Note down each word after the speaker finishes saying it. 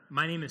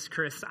My name is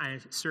Chris. I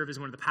serve as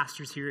one of the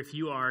pastors here. If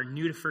you are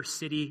new to First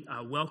City,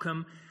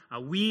 welcome.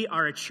 We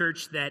are a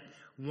church that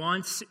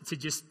wants to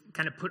just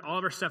kind of put all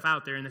of our stuff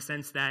out there in the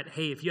sense that,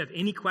 hey, if you have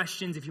any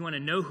questions, if you want to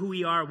know who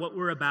we are, what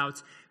we're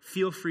about,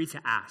 feel free to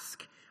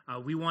ask.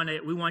 We want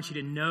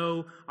you to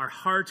know our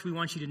hearts. We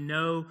want you to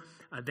know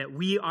that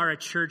we are a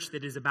church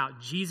that is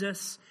about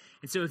Jesus.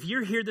 And so if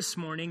you're here this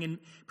morning and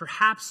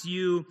perhaps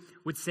you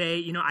would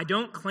say, I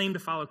don't claim to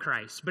follow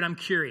Christ, but I'm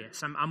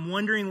curious. I'm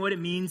wondering what it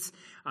means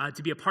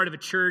to be a part of a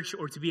church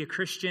or to be a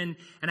Christian,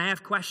 and I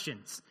have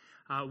questions.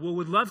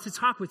 Would love to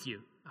talk with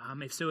you.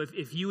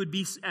 If you would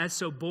be as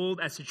so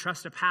bold as to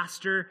trust a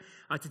pastor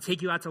to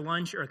take you out to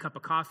lunch or a cup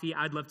of coffee,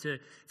 I'd love to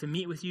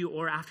meet with you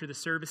or after the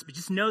service. But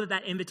just know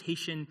that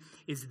invitation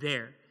is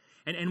there.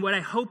 And what I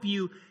hope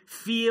you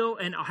feel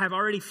and have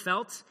already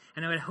felt,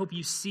 and what I hope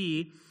you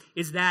see,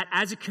 is that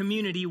as a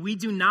community, we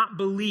do not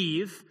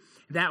believe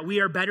that we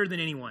are better than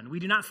anyone. We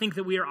do not think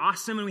that we are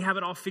awesome and we have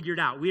it all figured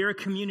out. We are a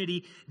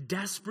community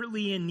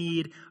desperately in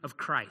need of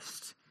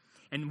Christ.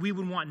 And we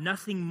would want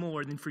nothing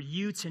more than for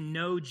you to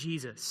know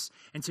Jesus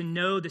and to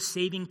know the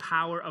saving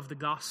power of the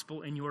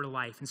gospel in your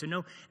life. And so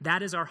no,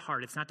 that is our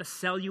heart. It's not to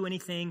sell you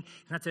anything.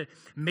 It's not to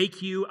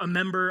make you a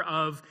member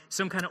of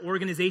some kind of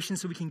organization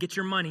so we can get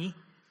your money.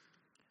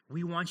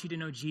 We want you to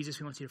know Jesus.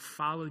 We want you to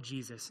follow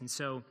Jesus. And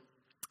so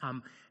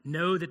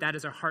know that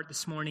is our heart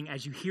this morning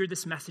as you hear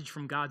this message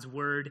from God's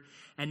word.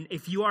 And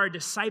if you are a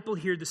disciple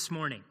here this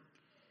morning,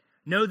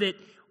 know that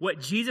what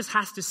Jesus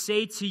has to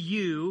say to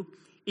you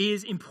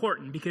is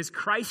important because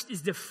Christ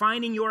is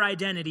defining your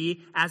identity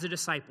as a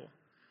disciple.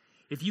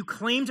 If you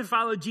claim to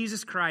follow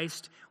Jesus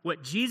Christ,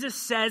 what Jesus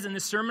says in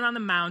the Sermon on the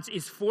Mount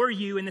is for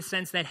you in the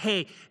sense that,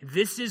 hey,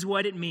 this is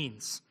what it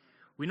means.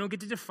 We don't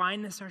get to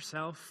define this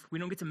ourselves. We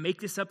don't get to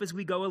make this up as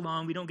we go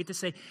along. We don't get to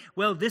say,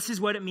 well, this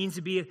is what it means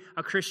to be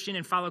a Christian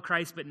and follow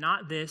Christ, but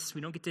not this.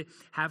 We don't get to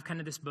have kind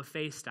of this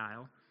buffet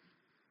style.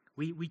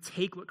 We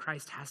take what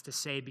Christ has to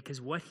say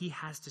because what he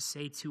has to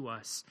say to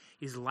us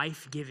is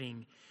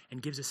life-giving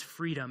and gives us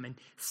freedom and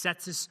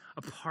sets us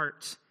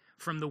apart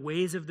from the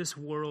ways of this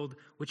world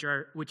which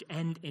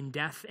end in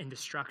death and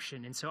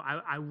destruction. And so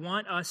I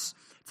want us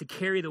to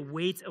carry the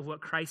weight of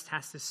what Christ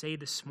has to say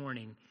this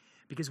morning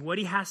because what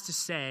he has to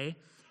say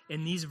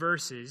in these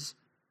verses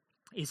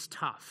is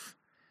tough.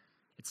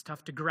 It's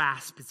tough to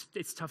grasp.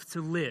 It's tough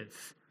to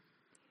live.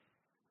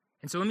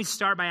 And so let me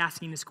start by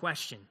asking this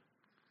question.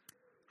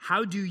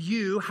 How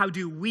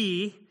do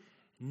we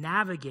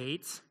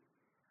navigate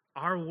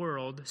our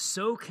world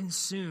so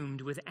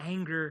consumed with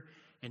anger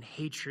and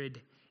hatred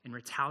and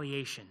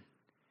retaliation?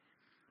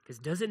 Because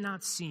does it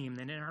not seem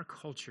that in our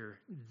culture,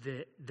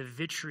 the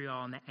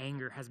vitriol and the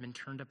anger has been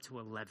turned up to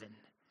 11?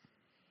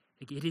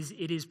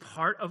 It is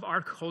part of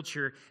our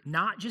culture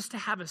not just to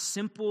have a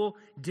simple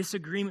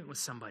disagreement with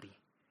somebody,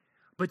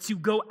 but to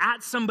go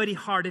at somebody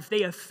hard. If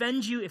they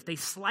offend you, if they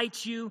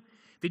slight you,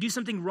 they do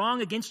something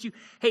wrong against you,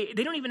 hey,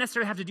 they don't even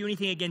necessarily have to do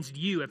anything against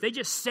you. If they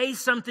just say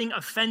something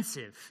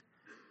offensive,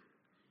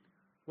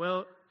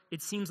 well,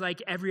 it seems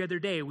like every other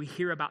day we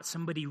hear about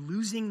somebody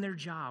losing their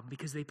job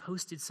because they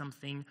posted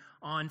something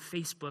on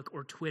Facebook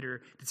or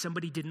Twitter that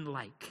somebody didn't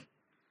like.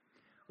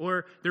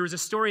 Or there was a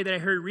story that I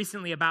heard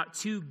recently about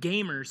two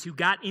gamers who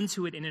got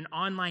into it in an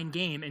online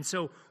game. And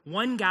so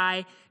one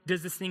guy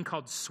does this thing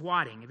called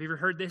swatting. Have you ever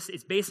heard this?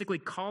 It's basically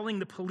calling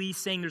the police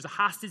saying there's a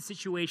hostage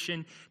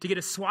situation to get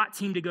a SWAT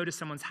team to go to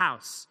someone's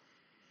house.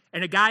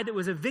 And a guy that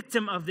was a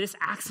victim of this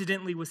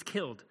accidentally was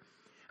killed.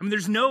 I mean,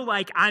 there's no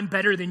I'm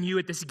better than you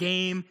at this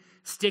game,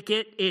 stick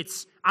it.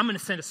 It's, I'm going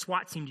to send a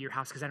SWAT team to your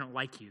house because I don't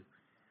like you.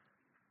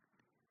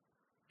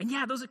 And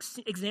yeah, those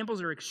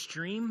examples are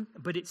extreme,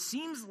 but it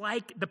seems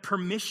like the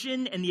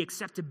permission and the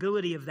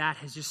acceptability of that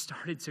has just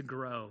started to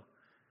grow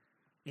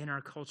in our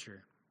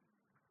culture.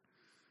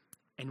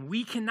 And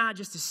we cannot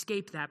just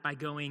escape that by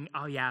going,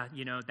 oh yeah,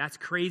 that's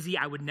crazy.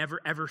 I would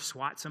never ever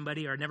SWAT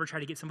somebody or never try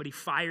to get somebody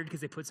fired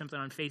because they put something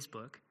on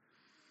Facebook.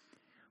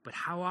 But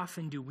how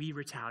often do we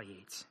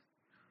retaliate?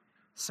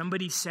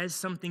 Somebody says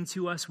something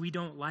to us we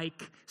don't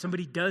like.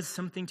 Somebody does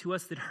something to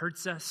us that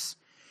hurts us.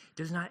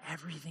 Does not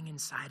everything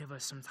inside of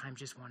us sometimes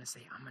just want to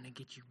say, I'm going to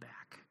get you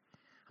back.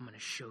 I'm going to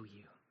show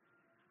you.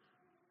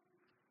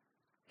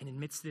 And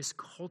amidst this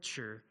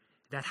culture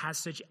that has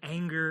such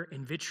anger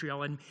and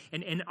vitriol and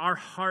our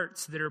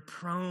hearts that are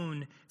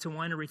prone to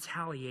want to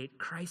retaliate,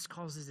 Christ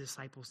calls his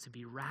disciples to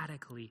be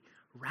radically,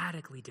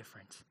 radically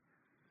different.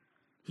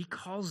 He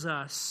calls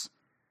us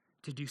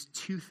to do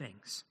two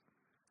things.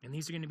 And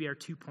these are going to be our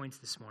 2 points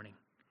this morning.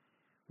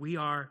 We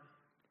are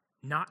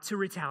not to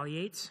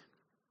retaliate,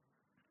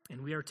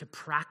 and we are to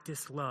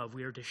practice love.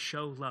 We are to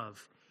show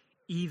love,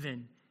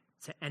 even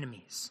to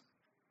enemies.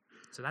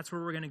 So that's where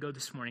we're going to go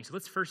this morning. So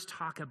let's first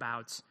talk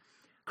about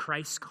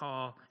Christ's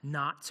call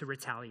not to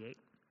retaliate.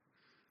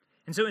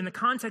 And so in the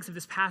context of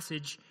this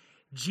passage,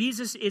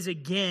 Jesus is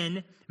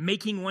again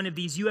making one of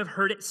these "you have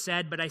heard it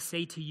said, but I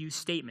say to you"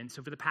 statements.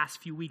 Over the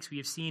past few weeks, we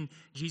have seen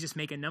Jesus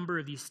make a number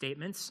of these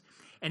statements.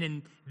 And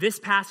in this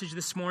passage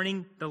this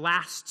morning, the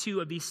last two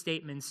of these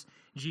statements,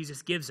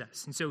 Jesus gives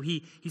us. And so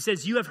he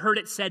says, you have heard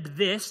it said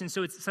this, and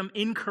so it's some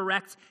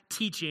incorrect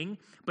teaching,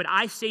 but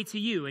I say to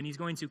you, and he's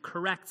going to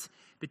correct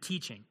the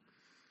teaching.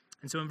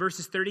 And so in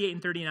verses 38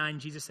 and 39,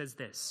 Jesus says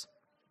this,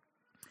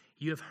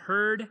 you have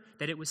heard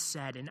that it was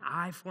said, an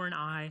eye for an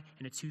eye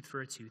and a tooth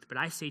for a tooth. But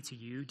I say to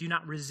you, do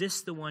not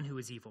resist the one who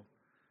is evil.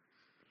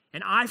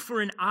 An eye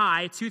for an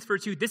eye, a tooth for a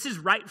tooth. This is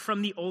right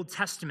from the Old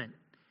Testament.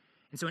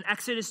 And so in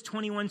Exodus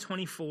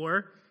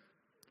 21:24,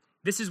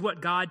 this is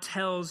what God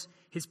tells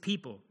his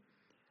people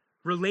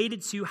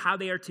related to how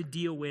they are to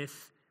deal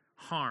with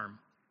harm.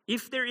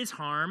 If there is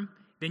harm,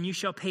 then you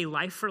shall pay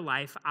life for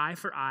life, eye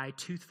for eye,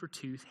 tooth for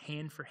tooth,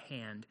 hand for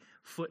hand,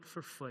 foot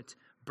for foot,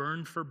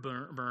 burn for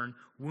burn,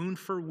 wound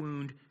for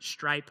wound,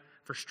 stripe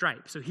for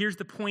stripe. So here's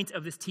the point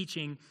of this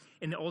teaching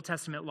in the Old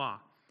Testament law.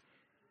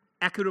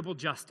 Equitable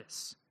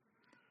justice.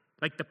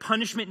 Like the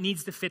punishment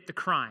needs to fit the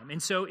crime.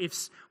 And so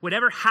if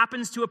whatever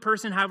happens to a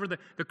person, however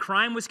the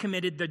crime was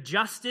committed, the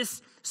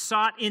justice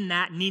sought in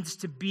that needs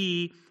to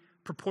be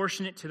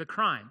proportionate to the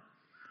crime.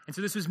 And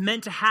so this was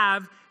meant to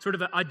have sort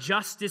of a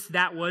justice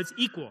that was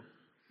equal.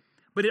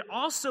 But it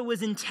also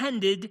was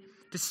intended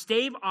to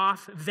stave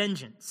off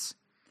vengeance.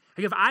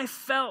 Like if I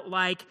felt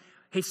like,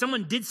 hey,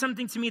 someone did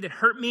something to me that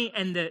hurt me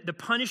and the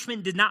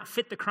punishment did not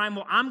fit the crime,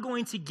 well, I'm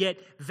going to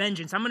get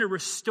vengeance. I'm going to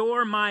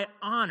restore my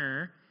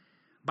honor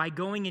by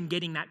going and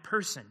getting that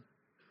person.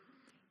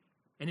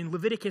 And in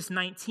Leviticus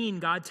 19,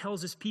 God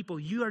tells his people,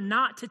 you are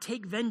not to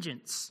take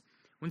vengeance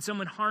when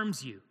someone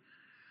harms you.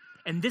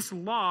 And this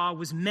law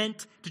was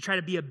meant to try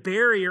to be a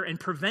barrier and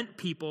prevent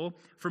people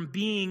from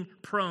being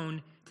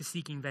prone to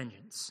seeking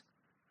vengeance.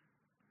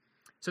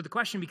 So the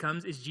question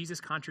becomes, is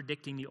Jesus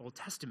contradicting the Old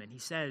Testament? He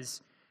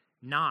says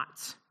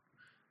not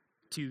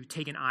to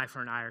take an eye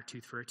for an eye or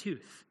tooth for a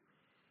tooth.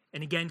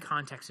 And again,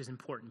 context is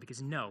important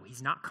because no,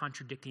 he's not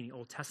contradicting the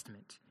Old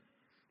Testament.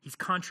 He's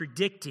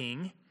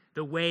contradicting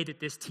the way that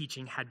this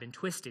teaching had been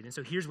twisted. And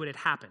so here's what had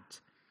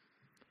happened.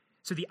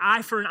 So the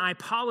eye for an eye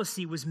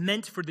policy was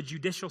meant for the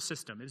judicial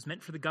system. It was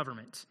meant for the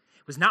government.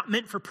 It was not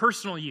meant for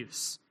personal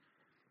use.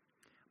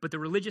 But the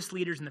religious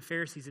leaders and the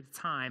Pharisees at the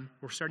time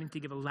were starting to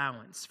give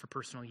allowance for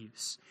personal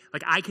use.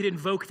 Like I could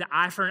invoke the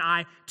eye for an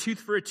eye, tooth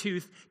for a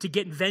tooth to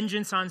get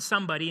vengeance on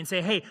somebody and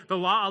say, hey, the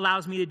law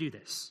allows me to do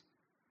this.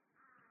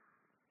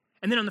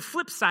 And then on the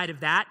flip side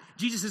of that,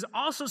 Jesus is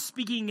also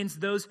speaking against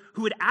those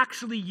who would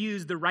actually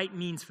use the right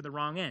means for the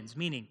wrong ends,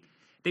 meaning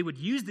they would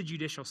use the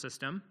judicial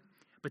system,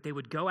 but they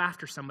would go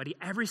after somebody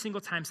every single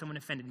time someone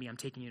offended me, I'm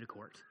taking you to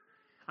court.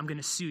 I'm going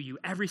to sue you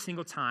every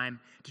single time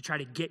to try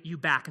to get you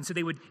back. And so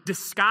they would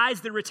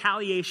disguise the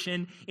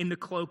retaliation in the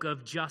cloak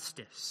of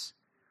justice.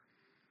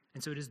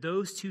 And so it is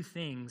those two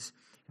things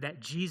that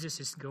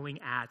Jesus is going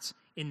at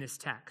in this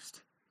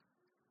text.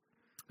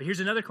 But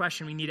here's another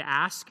question we need to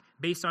ask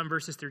based on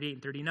verses 38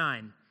 and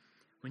 39.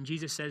 When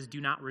Jesus says,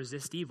 do not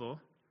resist evil,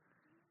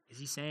 is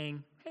he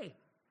saying, hey,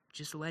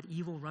 just let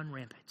evil run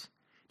rampant.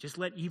 Just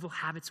let evil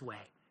have its way.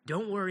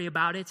 Don't worry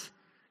about it.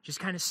 Just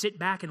kind of sit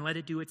back and let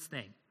it do its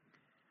thing.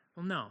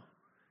 Well, no.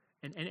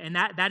 And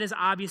that is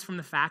obvious from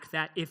the fact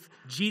that if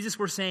Jesus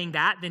were saying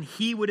that, then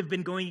he would have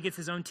been going against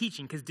his own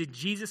teaching. Because did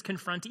Jesus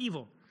confront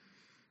evil?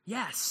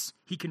 Yes,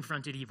 he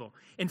confronted evil.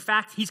 In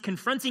fact, he's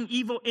confronting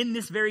evil in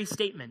this very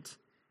statement.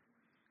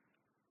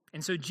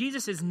 And so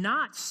Jesus is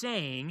not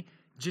saying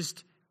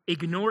just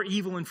ignore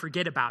evil and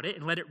forget about it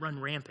and let it run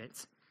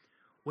rampant.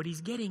 What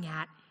he's getting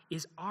at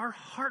is our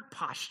heart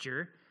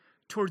posture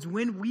towards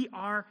when we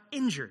are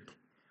injured,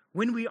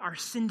 when we are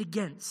sinned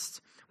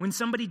against, when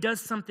somebody does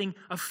something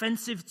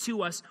offensive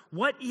to us.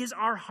 What is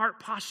our heart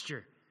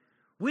posture?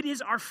 What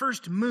is our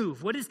first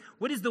move? What is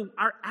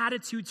our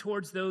attitude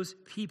towards those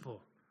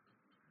people?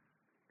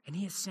 And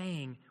he is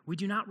saying we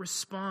do not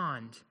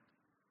respond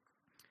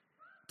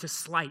to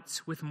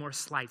slights with more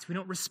slights. We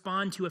don't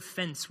respond to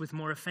offense with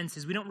more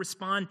offenses. We don't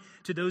respond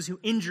to those who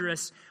injure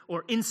us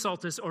or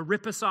insult us or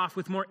rip us off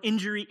with more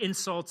injury,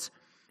 insults,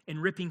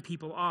 and ripping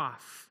people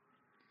off.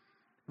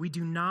 We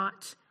do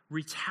not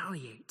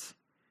retaliate.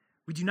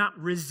 We do not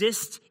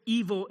resist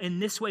evil in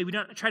this way. We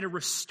don't try to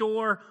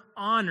restore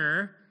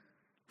honor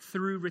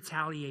through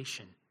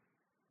retaliation.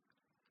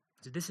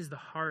 So this is the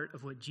heart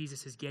of what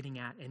Jesus is getting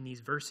at in these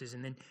verses.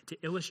 And then to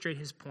illustrate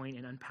his point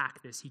and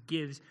unpack this, he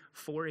gives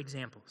 4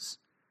 examples.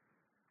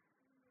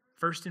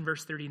 First, in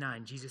verse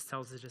 39, Jesus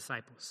tells the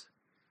disciples,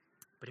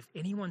 but if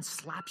anyone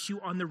slaps you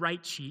on the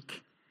right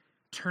cheek,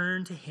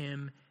 turn to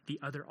him the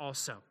other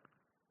also.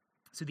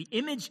 So the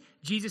image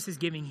Jesus is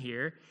giving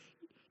here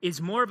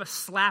is more of a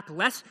slap,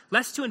 less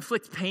to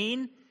inflict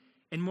pain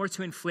and more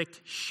to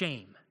inflict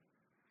shame.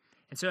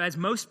 And so as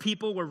most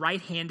people were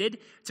right-handed,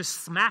 to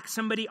smack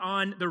somebody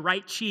on the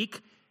right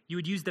cheek, you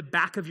would use the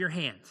back of your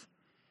hand.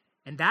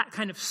 And that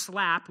kind of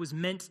slap was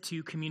meant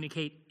to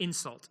communicate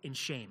insult and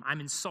shame. I'm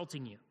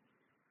insulting you.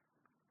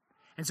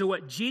 And so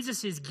what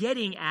Jesus is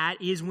getting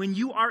at is when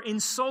you are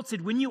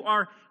insulted, when you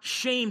are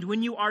shamed,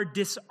 when you are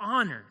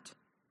dishonored.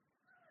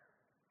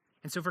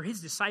 And so for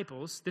his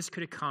disciples, this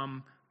could have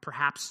come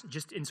perhaps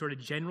just in sort of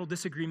general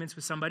disagreements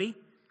with somebody,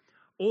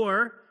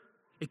 or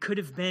It could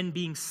have been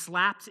being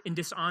slapped and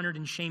dishonored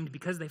and shamed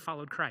because they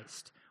followed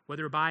Christ,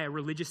 whether by a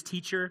religious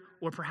teacher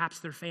or perhaps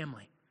their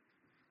family.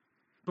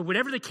 But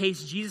whatever the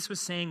case, Jesus was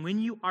saying, when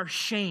you are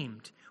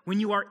shamed, when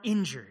you are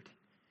injured,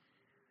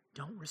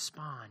 don't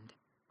respond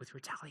with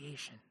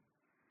retaliation.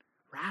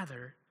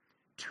 Rather,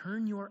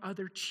 turn your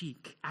other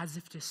cheek as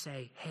if to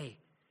say, hey,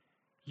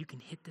 you can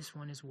hit this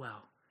one as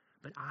well,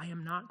 but I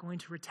am not going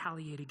to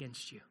retaliate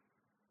against you.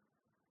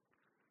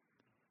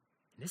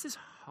 And this is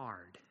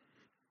hard.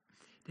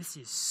 This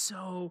is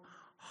so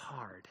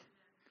hard.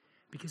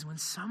 Because when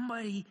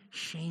somebody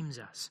shames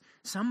us,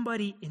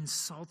 somebody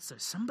insults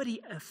us,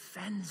 somebody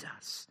offends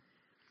us,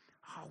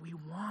 we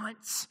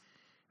want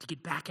to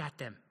get back at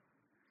them.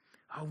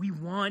 We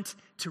want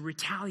to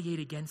retaliate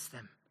against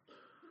them.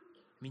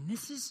 I mean,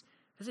 this is,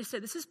 as I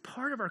said, this is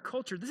part of our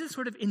culture. This is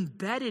sort of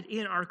embedded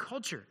in our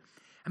culture.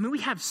 I mean, we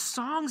have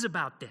songs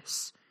about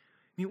this.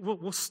 I mean,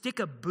 we'll stick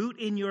a boot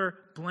in your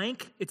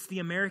blank. It's the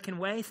American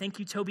way. Thank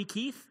you, Toby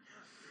Keith.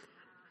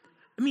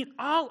 I mean,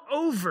 all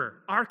over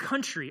our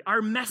country,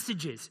 our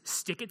messages,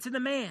 stick it to the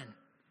man.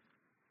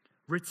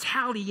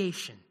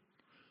 Retaliation.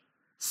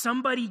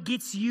 Somebody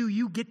gets you,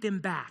 you get them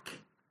back.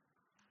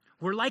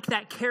 We're like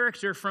that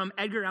character from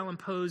Edgar Allan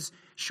Poe's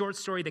short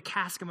story, The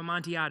Cask of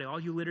Amontillado. All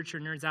you literature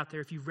nerds out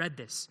there, if you've read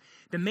this.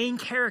 The main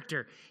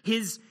character,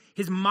 his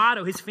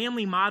motto, his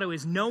family motto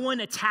is, no one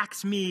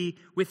attacks me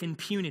with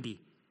impunity.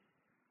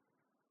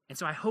 And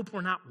so I hope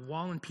we're not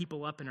walling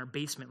people up in our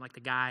basement like the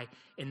guy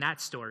in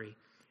that story.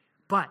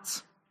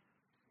 But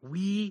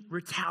we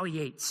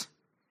retaliate.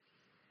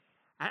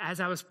 As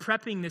I was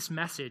prepping this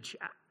message,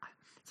 I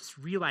just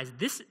realized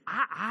this,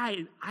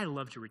 I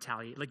love to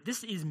retaliate. Like,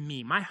 this is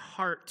me. My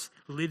heart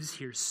lives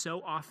here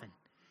so often.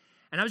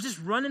 And I was just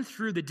running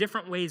through the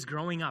different ways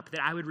growing up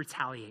that I would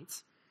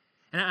retaliate.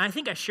 And I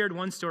think I shared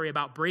one story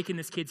about breaking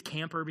this kid's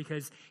camper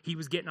because he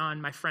was getting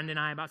on my friend and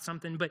I about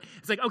something. But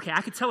it's like, okay,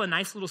 I could tell a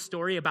nice little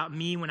story about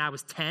me when I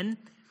was 10.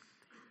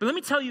 But let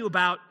me tell you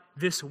about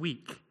this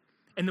week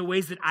and the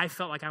ways that I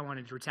felt like I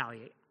wanted to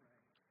retaliate.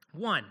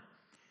 One,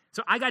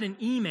 so I got an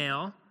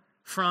email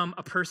from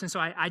a person. So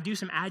I do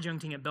some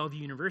adjuncting at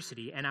Bellevue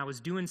University, and I was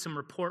doing some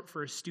report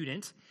for a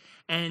student.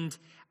 And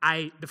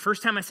the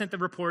first time I sent the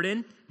report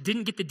in,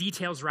 didn't get the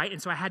details right,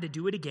 and so I had to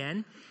do it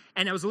again.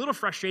 And I was a little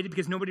frustrated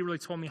because nobody really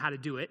told me how to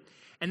do it.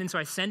 And then so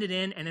I send it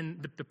in, and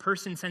then the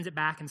person sends it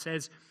back and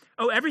says,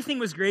 oh, everything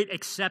was great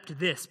except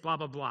this, blah,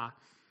 blah, blah.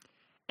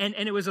 And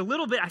it was a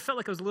little bit, I felt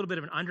like it was a little bit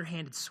of an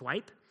underhanded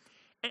swipe.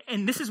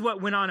 And this is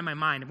what went on in my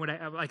mind, and what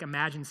I like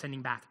imagined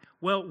sending back.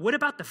 Well, what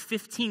about the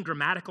 15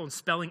 grammatical and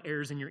spelling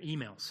errors in your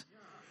emails?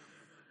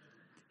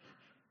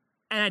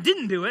 And I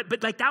didn't do it,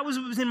 but like that was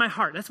what was in my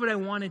heart. That's what I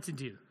wanted to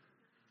do.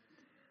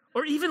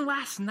 Or even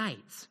last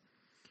night,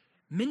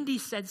 Mindy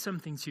said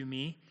something to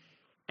me,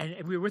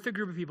 and we were with a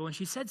group of people, and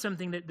she said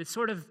something that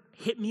sort of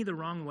hit me the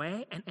wrong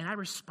way, and I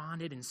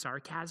responded in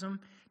sarcasm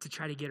to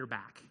try to get her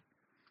back.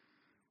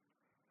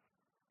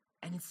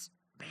 And it's,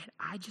 man,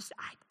 I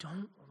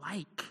don't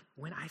like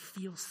when I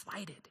feel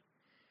slighted.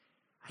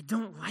 I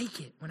don't like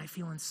it when I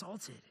feel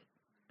insulted.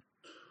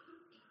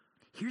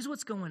 Here's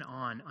what's going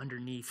on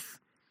underneath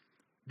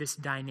this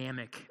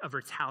dynamic of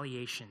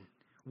retaliation,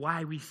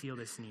 why we feel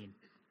this need.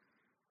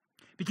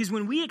 Because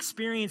when we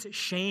experience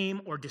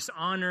shame or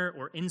dishonor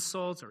or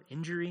insults or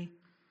injury,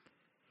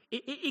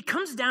 it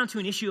comes down to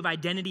an issue of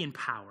identity and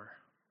power.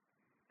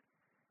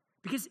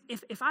 Because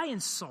if I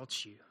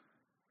insult you,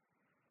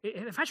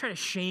 if I try to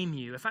shame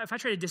you, if I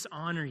try to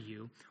dishonor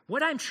you,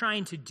 what I'm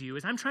trying to do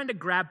is I'm trying to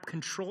grab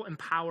control and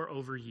power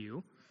over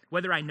you,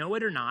 whether I know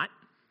it or not,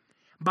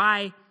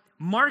 by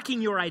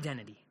marking your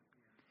identity,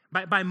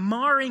 by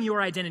marring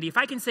your identity. If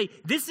I can say,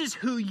 this is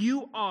who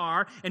you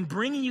are, and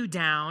bringing you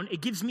down,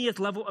 it gives me a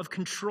level of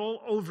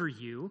control over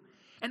you,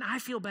 and I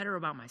feel better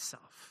about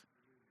myself.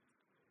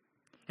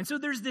 And so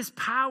there's this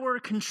power,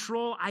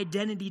 control,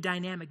 identity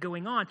dynamic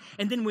going on.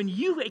 And then when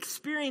you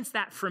experience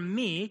that from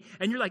me,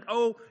 and you're like,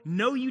 oh,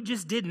 no, you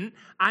just didn't.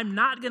 I'm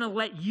not going to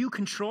let you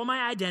control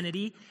my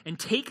identity and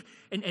take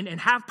and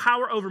have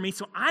power over me,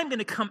 so I'm going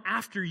to come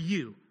after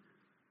you.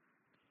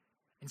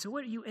 And so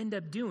what you end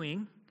up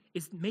doing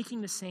is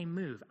making the same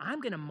move. I'm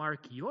going to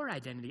mark your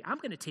identity. I'm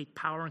going to take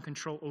power and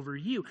control over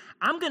you.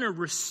 I'm going to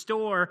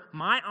restore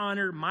my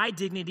honor, my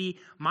dignity,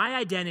 my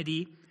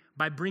identity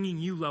by bringing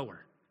you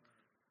lower.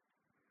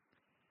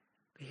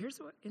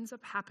 Here's what ends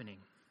up happening.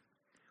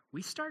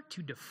 We start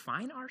to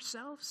define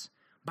ourselves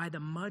by the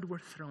mud we're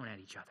throwing at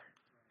each other.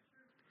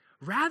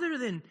 Rather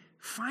than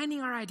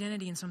finding our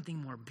identity in something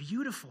more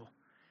beautiful,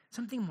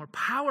 something more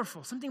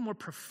powerful, something more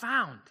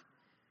profound,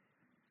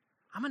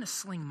 I'm going to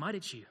sling mud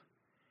at you.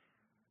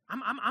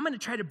 I'm going to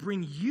try to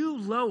bring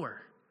you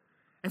lower.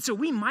 And so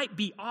we might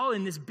be all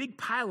in this big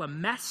pile of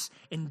mess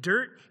and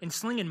dirt and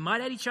slinging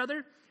mud at each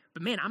other,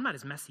 but man, I'm not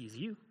as messy as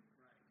you.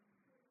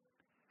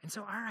 And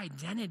so our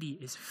identity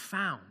is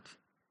found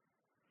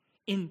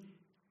in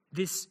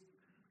this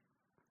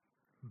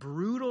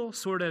brutal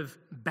sort of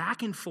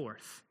back and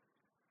forth,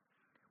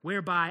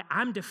 whereby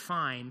I'm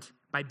defined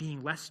by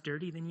being less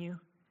dirty than you.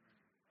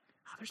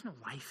 Oh, there's no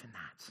life in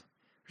that.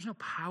 There's no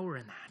power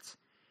in that.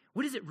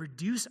 What does it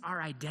reduce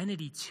our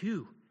identity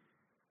to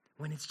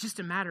when it's just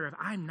a matter of,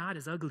 I'm not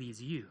as ugly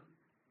as you?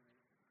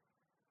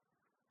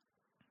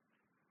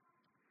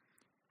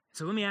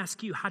 So let me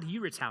ask you, how do you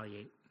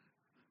retaliate?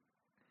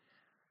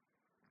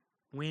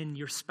 When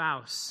your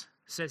spouse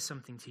says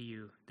something to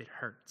you that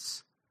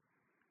hurts.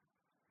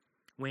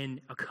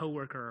 When a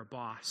coworker or a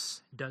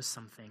boss does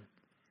something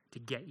to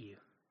get you.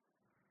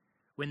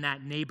 When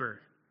that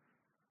neighbor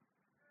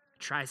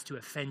tries to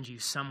offend you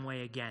some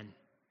way again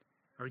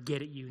or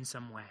get at you in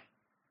some way.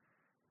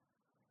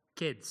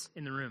 Kids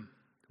in the room,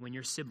 when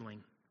your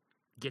sibling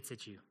gets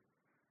at you,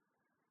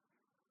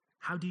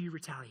 how do you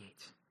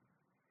retaliate?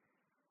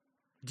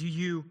 Do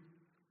you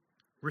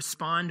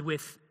respond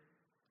with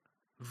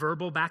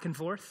verbal back and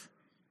forth?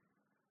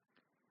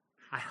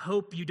 I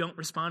hope you don't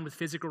respond with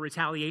physical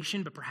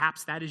retaliation, but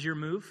perhaps that is your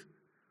move.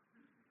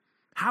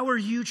 How are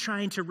you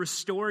trying to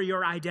restore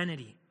your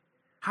identity?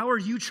 How are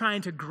you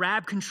trying to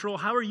grab control?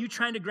 How are you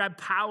trying to grab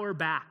power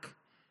back?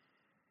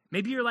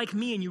 Maybe you're like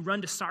me and you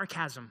run to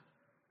sarcasm.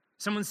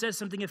 Someone says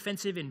something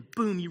offensive and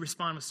boom, you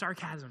respond with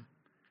sarcasm.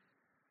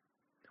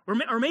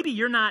 Or maybe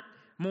you're not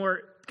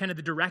more kind of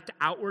the direct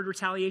outward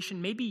retaliation.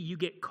 Maybe you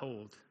get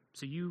cold,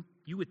 so you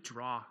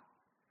withdraw.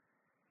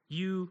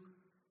 You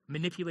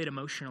manipulate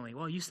emotionally.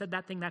 Well, you said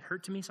that thing that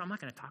hurt to me, so I'm not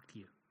going to talk to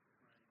you.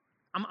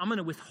 I'm going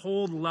to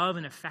withhold love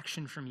and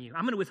affection from you.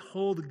 I'm going to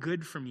withhold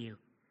good from you.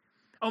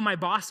 Oh, my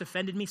boss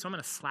offended me, so I'm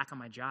going to slack on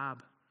my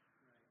job.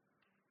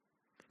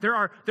 There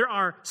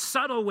are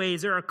subtle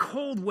ways, there are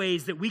cold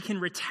ways that we can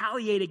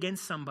retaliate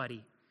against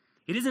somebody.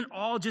 It isn't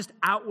all just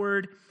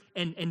outward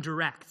and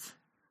direct.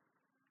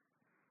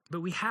 But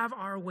we have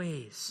our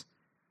ways.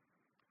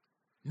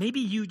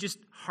 Maybe you just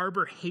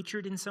harbor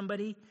hatred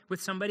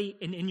with somebody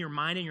in your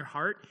mind and your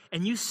heart,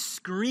 and you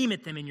scream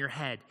at them in your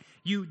head.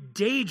 You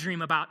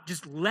daydream about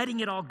just letting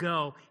it all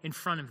go in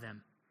front of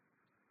them.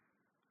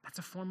 That's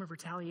a form of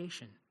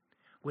retaliation.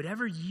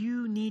 Whatever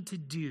you need to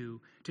do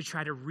to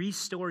try to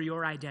restore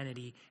your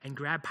identity and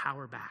grab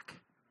power back.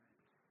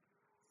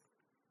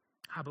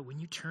 But when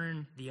you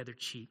turn the other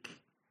cheek,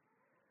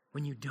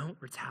 when you don't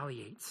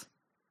retaliate,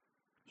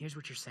 here's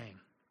what you're saying.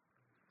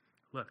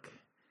 Look,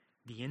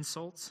 the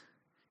insult,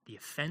 the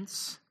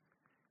offense,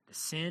 the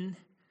sin,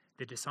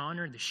 the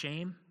dishonor, the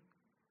shame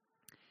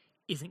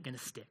isn't going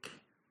to stick.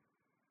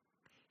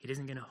 It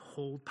isn't going to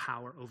hold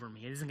power over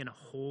me. It isn't going to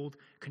hold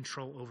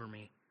control over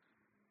me.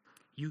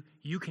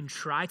 You can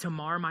try to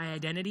mar my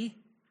identity,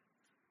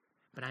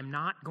 but I'm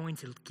not going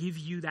to give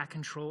you that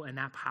control and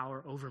that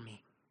power over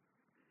me.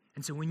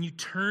 And so when you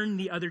turn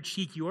the other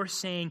cheek, you're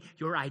saying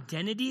your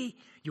identity,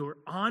 your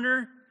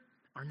honor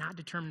are not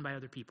determined by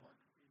other people.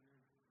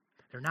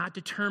 They're not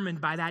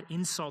determined by that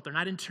insult. They're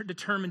not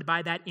determined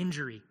by that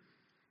injury.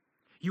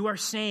 You are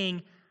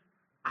saying,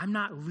 I'm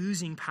not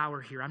losing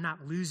power here. I'm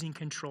not losing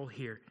control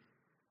here.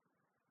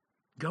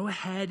 Go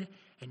ahead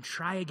and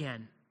try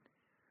again.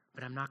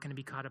 But I'm not going to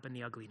be caught up in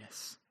the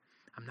ugliness.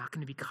 I'm not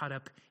going to be caught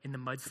up in the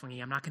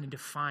mudslinging. I'm not going to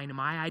define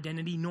my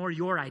identity nor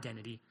your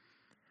identity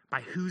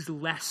by who's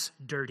less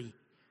dirty,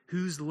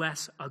 who's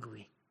less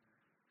ugly.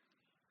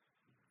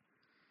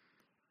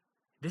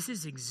 This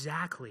is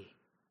exactly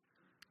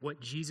what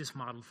Jesus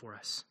modeled for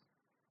us.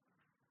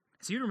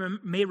 So you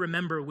may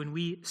remember when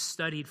we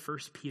studied 1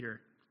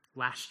 Peter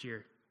last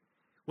year,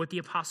 what the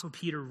Apostle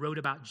Peter wrote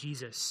about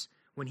Jesus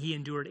when he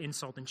endured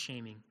insult and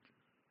shaming.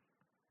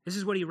 This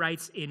is what he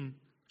writes in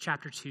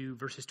chapter 2,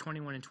 verses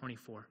 21 and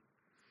 24.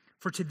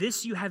 For to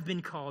this you have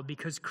been called,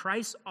 because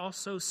Christ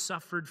also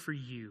suffered for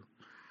you,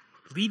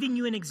 leaving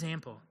you an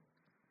example,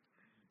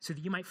 so that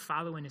you might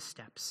follow in his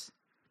steps.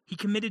 He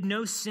committed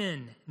no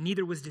sin,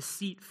 neither was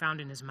deceit found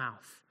in his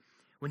mouth.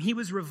 When he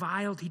was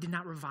reviled, he did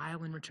not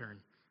revile in return.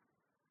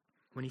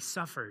 When he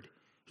suffered,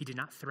 he did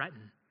not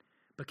threaten,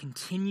 but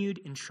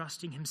continued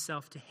entrusting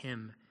himself to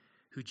him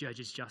who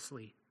judges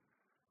justly.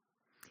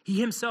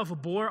 He himself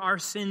bore our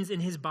sins in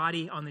his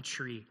body on the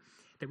tree,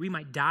 that we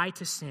might die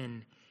to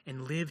sin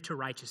and live to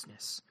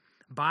righteousness.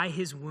 By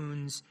his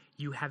wounds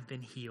you have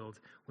been healed.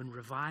 When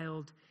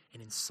reviled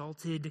and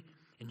insulted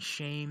and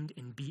shamed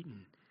and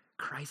beaten,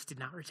 Christ did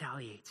not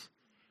retaliate.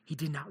 He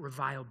did not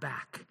revile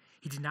back.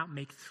 He did not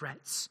make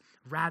threats.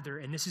 Rather,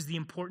 and this is the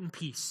important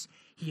piece,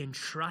 he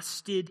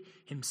entrusted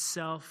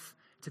himself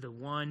to the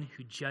one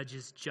who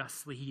judges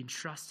justly. He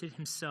entrusted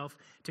himself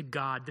to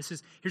God.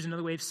 Here's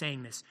another way of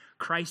saying this.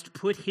 Christ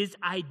put his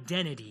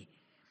identity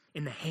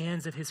in the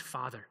hands of his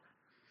Father.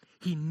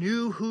 He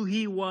knew who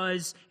he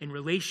was in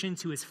relation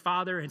to his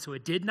Father, and so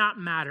it did not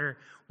matter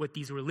what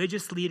these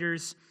religious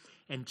leaders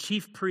and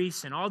chief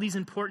priests and all these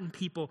important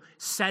people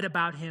said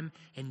about him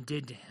and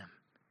did to him.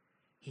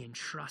 He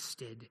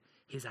entrusted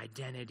his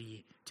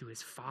identity to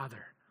his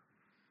Father.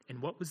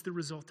 And what was the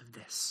result of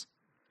this?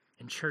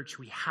 In church,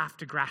 we have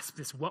to grasp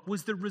this. What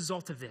was the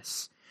result of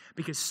this?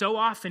 Because so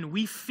often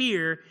we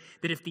fear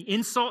that if the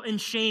insult and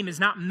shame is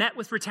not met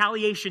with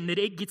retaliation, that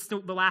it gets the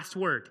last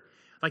word.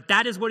 Like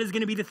that is what is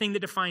going to be the thing that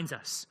defines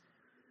us.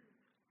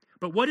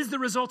 But what is the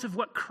result of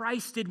what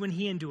Christ did when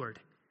he endured?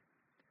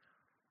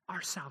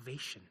 Our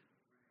salvation.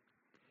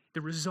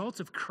 The result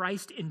of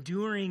Christ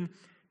enduring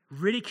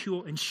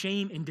ridicule and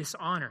shame and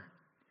dishonor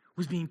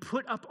was being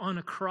put up on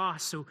a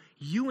cross so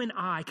you and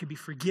I could be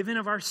forgiven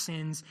of our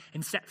sins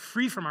and set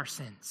free from our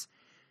sins.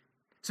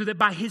 So that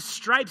by his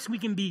stripes we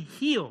can be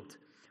healed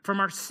from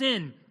our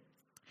sin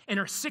and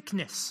our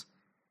sickness.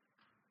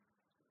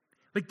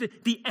 Like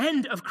the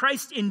end of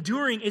Christ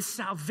enduring is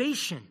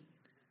salvation.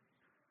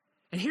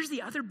 And here's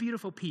the other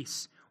beautiful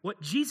piece.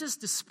 What Jesus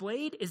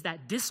displayed is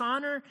that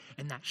dishonor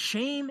and that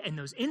shame and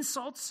those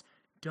insults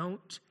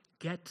don't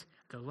get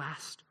the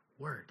last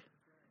word.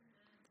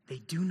 They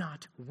do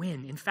not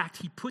win. In fact,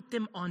 he put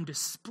them on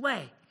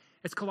display,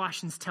 as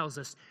Colossians tells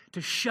us,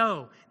 to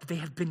show that they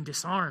have been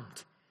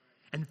disarmed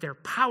and that they're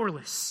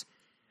powerless,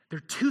 they're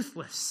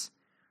toothless.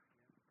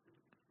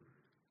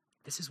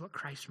 This is what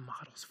Christ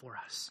models for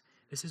us.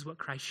 This is what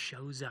Christ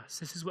shows us.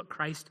 This is what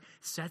Christ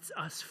sets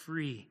us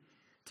free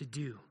to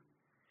do.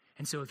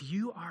 And so if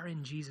you are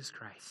in Jesus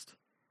Christ,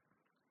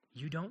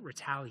 you don't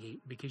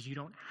retaliate because you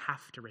don't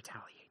have to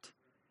retaliate.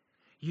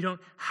 You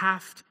don't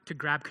have to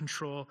grab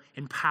control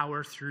and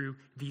power through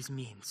these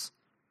means.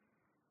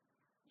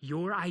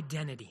 Your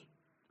identity,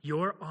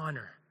 your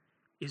honor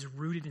is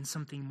rooted in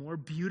something more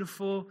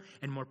beautiful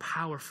and more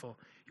powerful.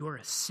 You're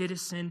a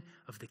citizen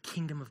of the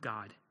kingdom of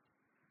God.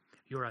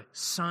 You're a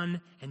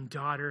son and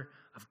daughter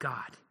of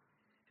God.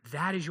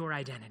 That is your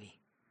identity.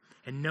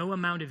 And no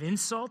amount of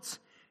insult,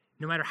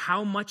 no matter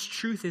how much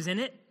truth is in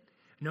it,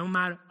 no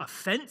amount of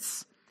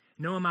offense,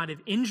 no amount of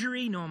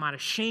injury, no amount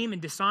of shame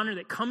and dishonor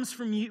that comes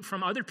from you,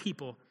 from other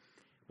people,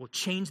 will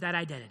change that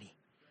identity.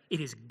 It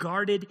is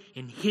guarded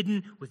and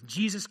hidden with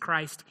Jesus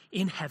Christ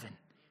in heaven.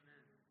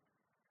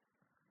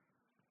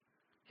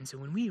 And so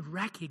when we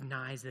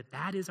recognize that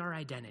that is our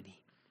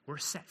identity, we're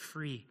set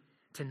free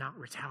to not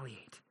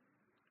retaliate.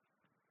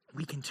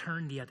 We can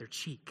turn the other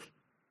cheek.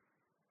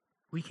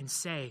 We can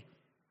say,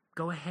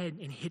 go ahead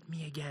and hit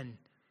me again,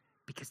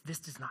 because this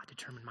does not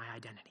determine my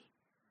identity.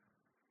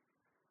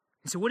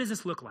 And so what does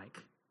this look like?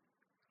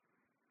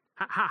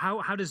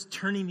 How does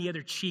turning the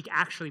other cheek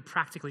actually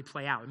practically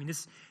play out? I mean,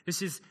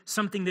 this is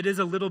something that is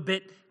a little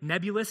bit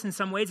nebulous in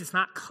some ways. It's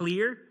not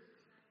clear.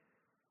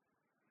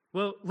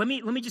 Well, let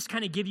me just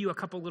kind of give you a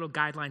couple little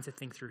guidelines to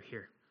think through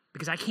here,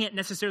 because I can't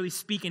necessarily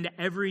speak into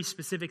every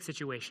specific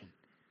situation.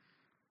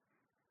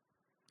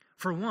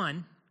 For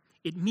one,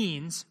 it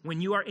means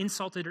when you are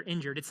insulted or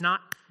injured, it's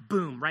not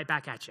boom, right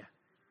back at you.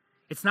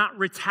 It's not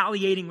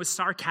retaliating with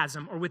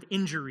sarcasm or with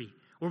injury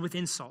or with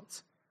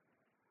insults.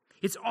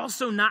 It's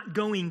also not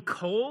going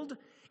cold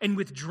and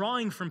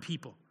withdrawing from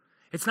people.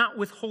 It's not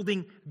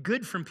withholding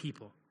good from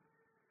people.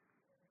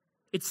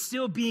 It's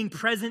still being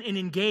present and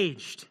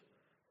engaged.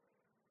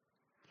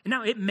 And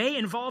now, it may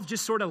involve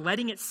just sort of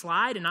letting it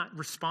slide and not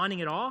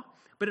responding at all,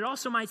 but it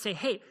also might say,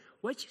 hey,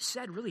 what you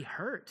said really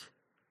hurt.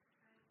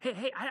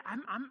 Hey,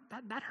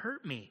 that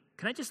hurt me.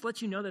 Can I just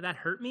let you know that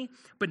hurt me?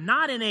 But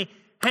not in a,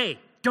 hey,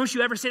 don't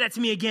you ever say that to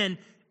me again,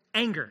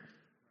 anger.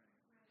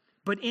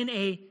 But in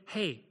a,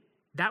 hey,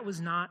 that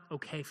was not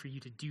okay for you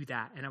to do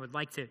that, and I would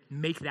like to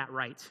make that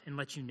right and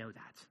let you know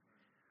that.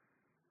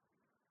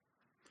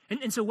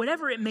 And so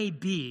whatever it may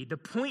be, the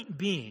point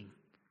being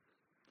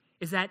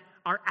is that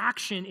our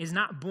action is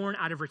not born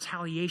out of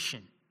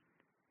retaliation,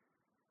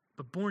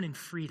 but born in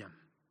freedom.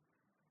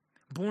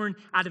 Born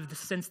out of the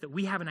sense that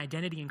we have an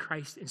identity in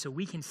Christ, and so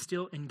we can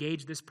still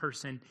engage this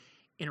person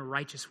in a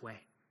righteous way.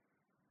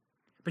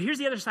 But here's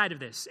the other side of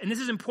this, and this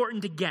is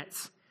important to get,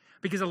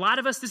 because a lot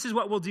of us, this is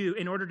what we'll do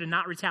in order to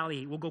not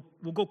retaliate. We'll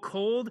go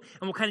cold,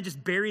 and we'll kind of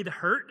just bury the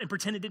hurt and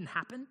pretend it didn't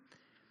happen.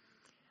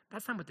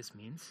 That's not what this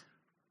means.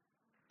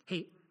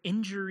 Hey,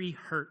 injury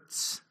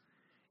hurts.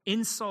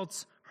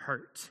 Insults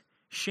hurt.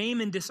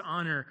 Shame and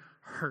dishonor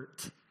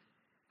hurt.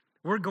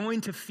 We're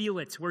going to feel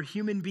it. We're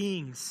human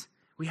beings.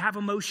 We have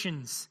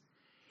emotions.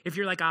 If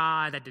you're like,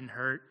 that didn't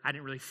hurt, I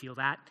didn't really feel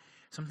that,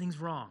 something's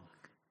wrong.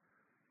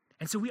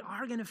 And so we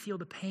are going to feel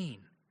the pain.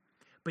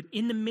 But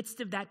in the midst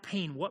of that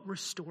pain, what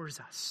restores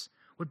us?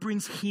 What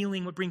brings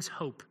healing? What brings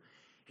hope?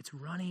 It's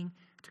running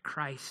to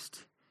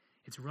Christ.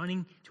 It's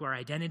running to our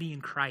identity in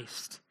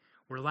Christ.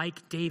 We're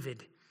like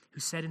David, who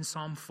said in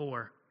Psalm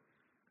 4,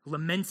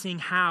 lamenting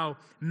how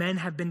men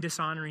have been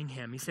dishonoring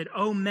him. He said,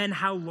 "Oh men,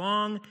 how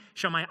long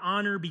shall my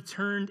honor be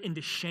turned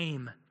into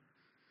shame?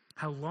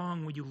 How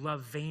long will you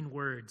love vain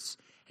words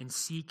and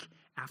seek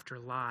after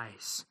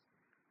lies?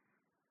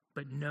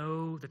 But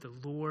know that the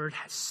Lord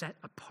has set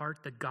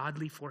apart the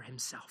godly for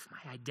himself."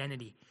 My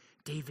identity.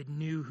 David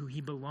knew who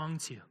he belonged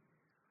to.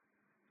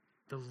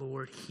 The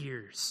Lord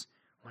hears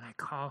when I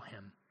call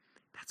him.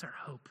 That's our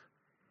hope.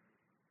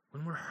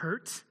 When we're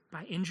hurt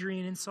by injury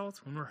and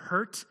insult, when we're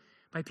hurt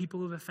by people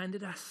who've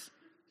offended us,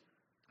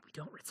 we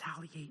don't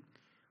retaliate.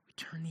 We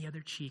turn the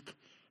other cheek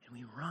and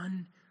we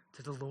run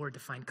to the Lord to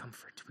find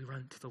comfort. We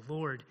run to the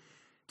Lord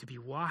to be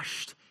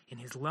washed in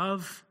his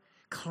love,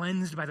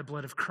 cleansed by the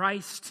blood of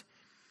Christ,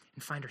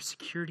 and find our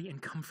security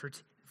and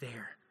comfort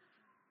there.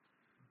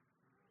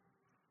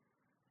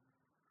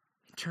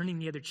 And turning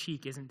the other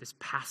cheek isn't this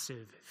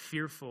passive,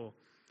 fearful,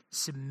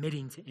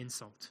 submitting to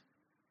insult.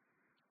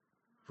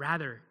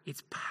 Rather,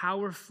 it's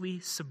powerfully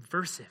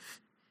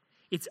subversive.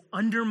 It's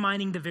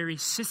undermining the very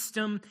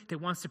system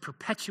that wants to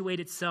perpetuate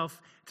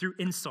itself through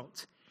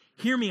insult.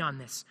 Hear me on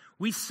this.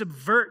 We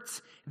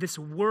subvert this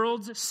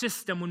world's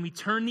system when we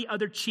turn the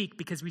other cheek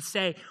because we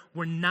say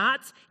we're not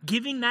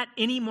giving that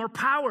any more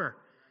power.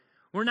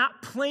 We're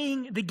not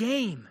playing the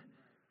game.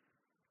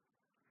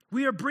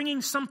 We are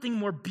bringing something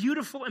more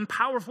beautiful and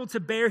powerful to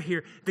bear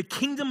here, the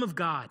kingdom of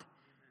God.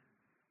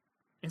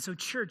 And so,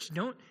 church,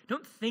 don't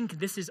think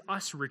this is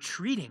us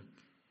retreating.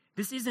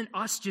 This isn't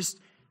us just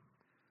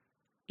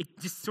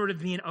sort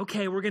of being,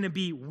 okay, we're going to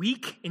be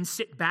weak and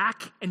sit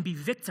back and be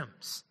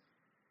victims.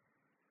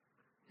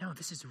 No,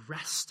 this is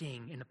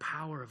resting in the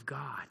power of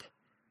God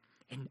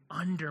and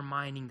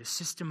undermining the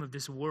system of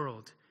this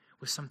world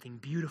with something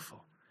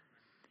beautiful.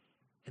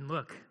 And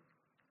look,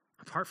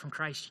 apart from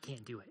Christ, you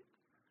can't do it.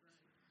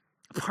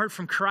 Apart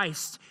from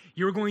Christ,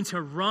 you're going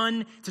to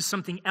run to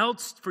something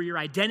else for your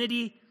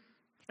identity.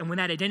 And when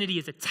that identity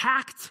is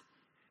attacked,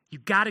 you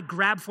got to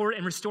grab for it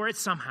and restore it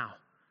somehow.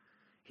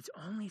 It's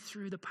only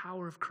through the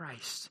power of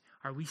Christ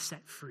are we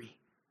set free.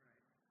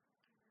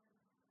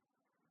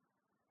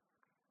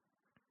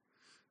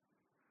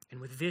 And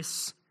with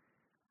this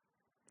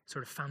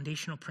sort of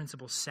foundational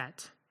principle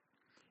set,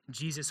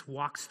 Jesus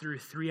walks through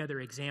 3 other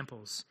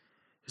examples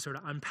to sort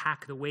of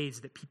unpack the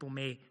ways that people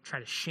may try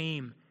to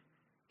shame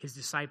his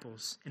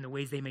disciples and the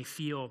ways they may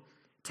feel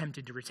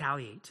tempted to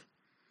retaliate.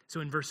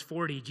 So in verse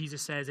 40,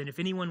 Jesus says, "And if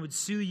anyone would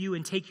sue you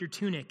and take your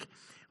tunic,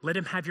 let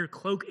him have your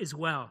cloak as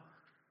well."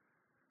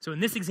 So in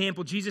this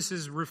example, Jesus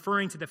is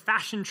referring to the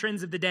fashion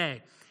trends of the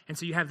day. And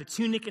so you have the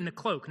tunic and the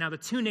cloak. Now the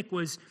tunic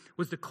was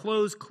the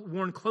clothes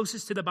worn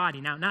closest to the body.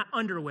 Now not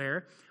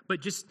underwear, but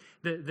just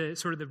the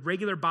sort of the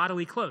regular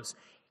bodily clothes.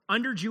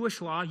 Under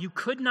Jewish law, you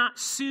could not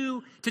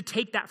sue to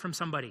take that from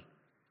somebody.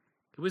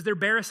 It was their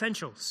bare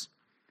essentials.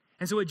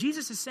 And so what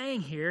Jesus is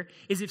saying here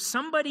is if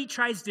somebody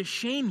tries to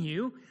shame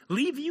you,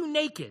 leave you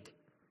naked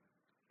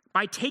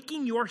by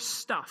taking your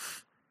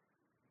stuff,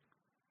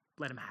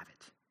 let him have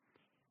it.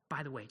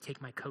 By the way,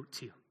 take my coat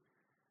too.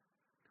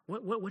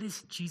 What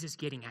is Jesus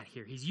getting at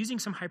here? He's using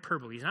some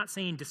hyperbole. He's not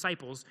saying,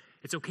 disciples,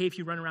 it's okay if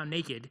you run around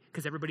naked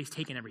because everybody's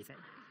taking everything.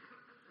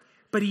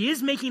 But he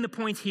is making the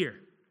point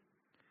here.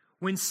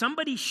 When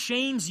somebody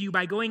shames you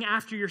by going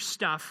after your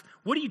stuff,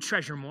 what do you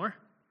treasure more?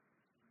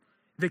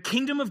 The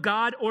kingdom of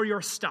God or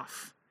your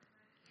stuff?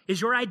 Is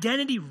your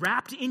identity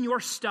wrapped in your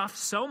stuff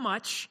so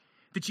much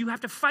that you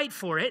have to fight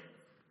for it?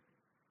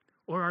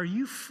 Or are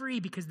you free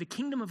because the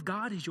kingdom of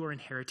God is your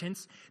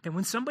inheritance, that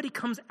when somebody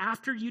comes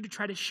after you to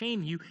try to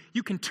shame you,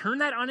 you can turn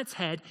that on its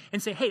head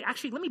and say, hey,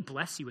 actually, let me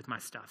bless you with my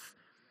stuff.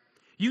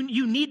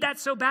 You need that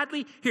so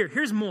badly?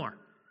 Here's more.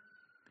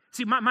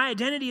 See, my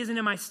identity isn't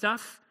in my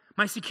stuff.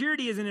 My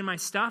security isn't in my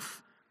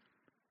stuff.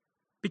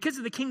 Because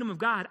of the kingdom of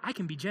God, I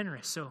can be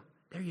generous. So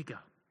there you go.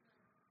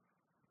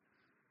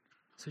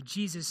 So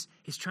Jesus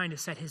is trying to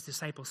set his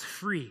disciples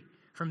free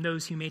from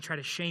those who may try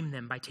to shame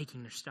them by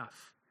taking their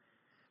stuff.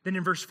 Then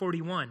in verse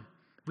 41,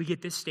 we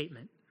get this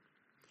statement.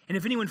 And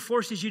if anyone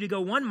forces you to go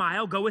 1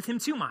 mile, go with him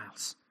 2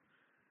 miles.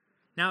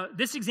 Now,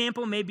 this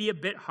example may be a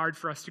bit hard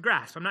for us to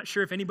grasp. I'm not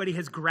sure if anybody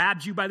has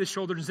grabbed you by the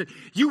shoulders and said,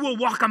 you will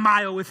walk 1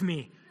 mile with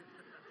me.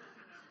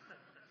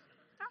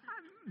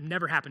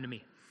 Never happened to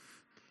me.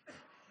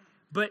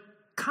 But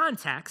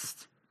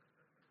context,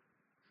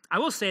 I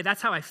will say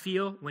that's how I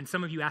feel when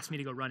some of you ask me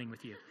to go running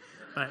with you.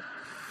 But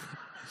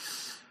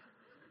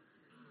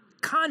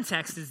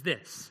context is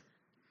this.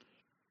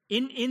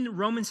 In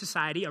Roman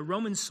society, a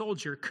Roman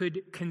soldier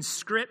could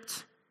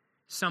conscript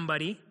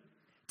somebody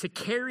to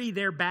carry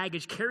their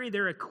baggage, carry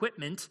their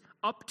equipment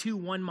up to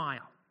 1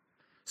 mile.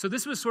 So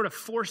this was sort of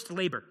forced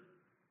labor.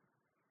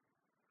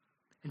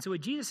 And so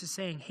what Jesus is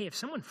saying, hey, if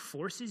someone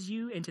forces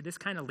you into this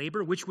kind of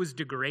labor, which was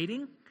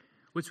degrading,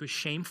 which was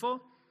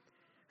shameful,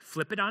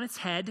 flip it on its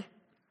head,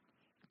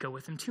 go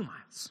with them 2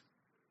 miles.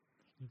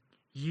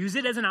 Use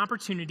it as an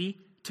opportunity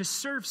to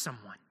serve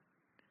someone.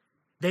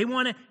 They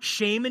want to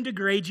shame and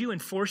degrade you and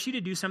force you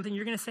to do something.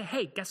 You're going to say,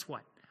 hey, guess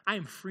what? I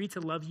am free to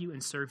love you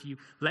and serve you.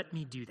 Let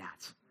me do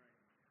that.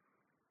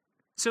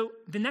 So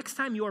the next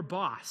time your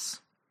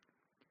boss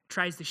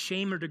tries to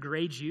shame or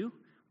degrade you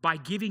by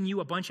giving you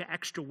a bunch of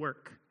extra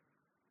work,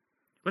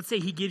 let's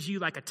say he gives you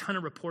like a ton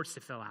of reports to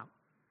fill out.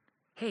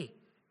 Hey,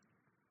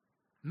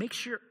 make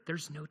sure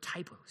there's no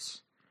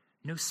typos,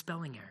 no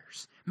spelling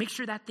errors. Make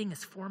sure that thing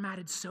is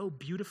formatted so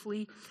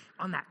beautifully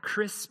on that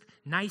crisp,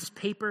 nice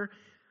paper,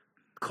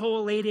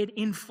 collated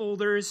in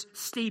folders,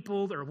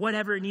 stapled, or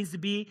whatever it needs to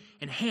be,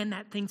 and hand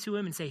that thing to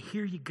him and say,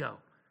 here you go.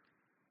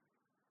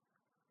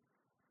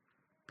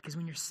 Because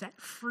when you're set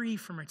free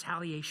from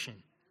retaliation,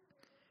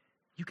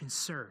 you can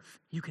serve,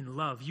 you can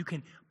love, you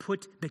can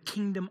put the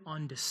kingdom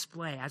on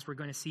display, as we're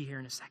going to see here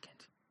in a second.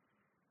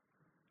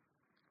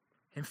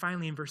 And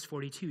finally, in verse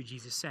 42,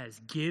 Jesus says,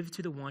 give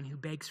to the one who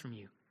begs from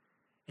you,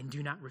 and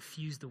do not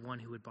refuse the one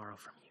who would borrow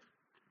from you.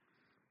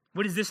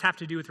 What does this have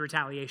to do with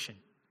retaliation?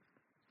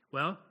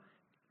 Well,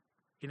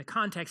 in the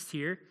context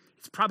here,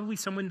 it's probably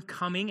someone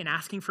coming and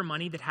asking for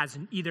money that has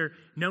either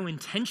no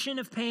intention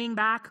of paying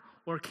back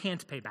or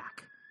can't pay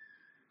back.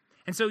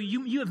 And so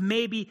you have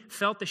maybe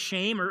felt the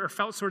shame or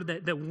felt sort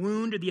of the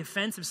wound or the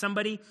offense of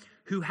somebody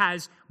who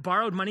has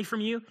borrowed money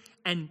from you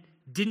and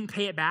didn't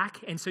pay it back,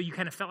 and so you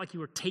kind of felt like you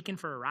were taken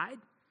for a ride.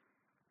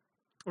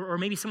 Or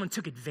maybe someone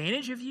took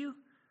advantage of you.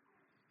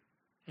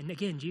 And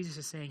again, Jesus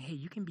is saying, hey,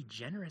 you can be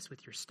generous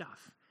with your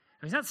stuff.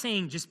 Now, he's not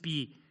saying just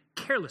be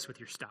careless with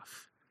your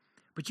stuff,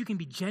 but you can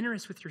be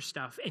generous with your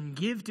stuff and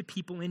give to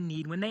people in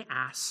need when they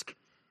ask,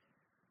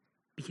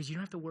 because you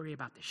don't have to worry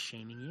about this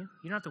shaming you.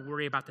 You don't have to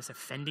worry about this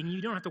offending you.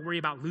 You don't have to worry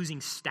about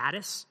losing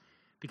status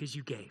because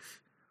you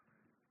gave.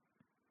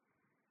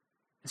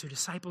 And so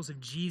disciples of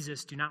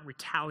Jesus do not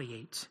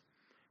retaliate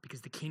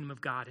because the kingdom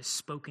of God has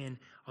spoken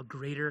a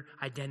greater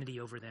identity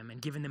over them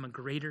and given them a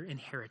greater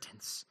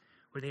inheritance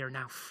where they are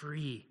now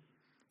free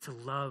to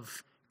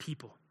love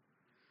people.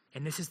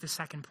 And this is the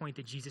second point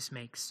that Jesus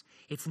makes.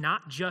 It's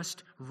not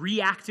just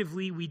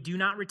reactively we do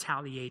not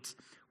retaliate,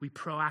 we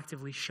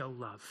proactively show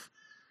love.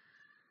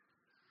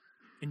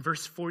 In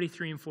verse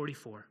 43 and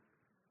 44,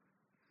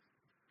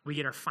 we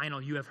get our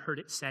final, you have heard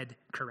it said,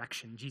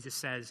 correction. Jesus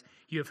says,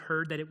 you have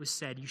heard that it was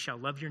said, you shall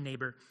love your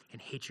neighbor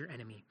and hate your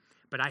enemy.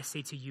 But I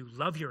say to you,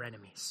 love your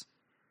enemies.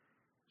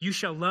 You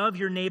shall love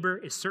your neighbor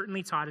is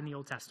certainly taught in the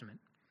Old Testament.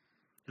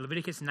 In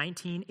Leviticus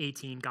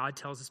 19:18, God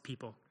tells his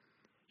people,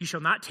 you shall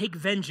not take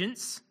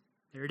vengeance,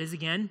 there it is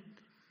again,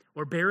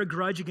 or bear a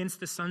grudge against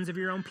the sons of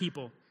your own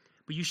people,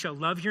 but you shall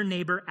love your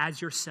neighbor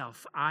as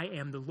yourself. I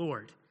am the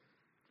Lord.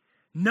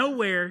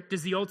 Nowhere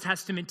does the Old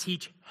Testament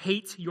teach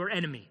hate your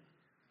enemy.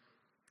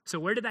 So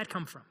where did that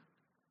come from?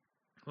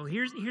 Well,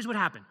 here's what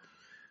happened.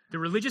 The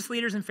religious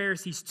leaders and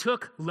Pharisees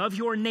took love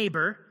your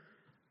neighbor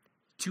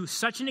to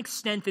such an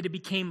extent that it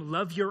became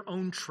love your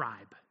own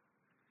tribe.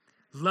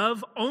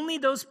 Love only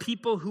those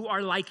people who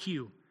are like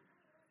you.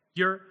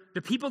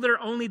 The people that are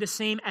only the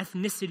same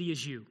ethnicity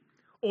as you,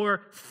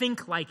 or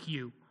think like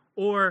you,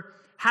 or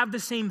have the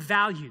same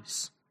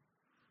values.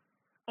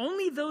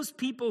 Only those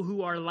people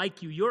who are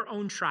like you, your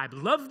own tribe.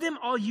 Love them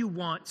all you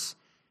want.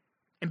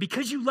 And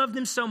because you love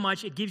them so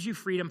much, it gives you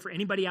freedom. For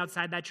anybody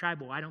outside that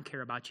tribe, well, I don't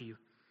care about you.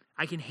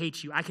 I can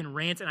hate you. I can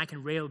rant and I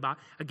can rail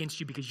against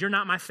you because you're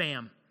not my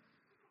fam.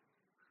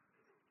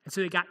 And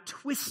so it got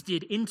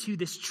twisted into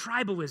this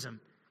tribalism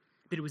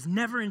that it was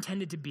never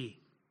intended to be.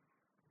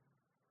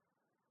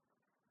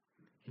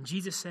 And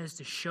Jesus says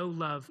to show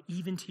love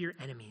even to your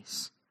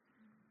enemies.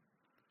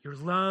 Your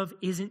love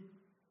isn't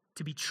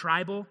to be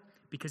tribal,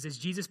 because as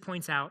Jesus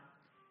points out,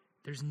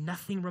 there's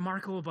nothing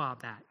remarkable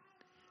about that.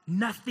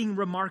 Nothing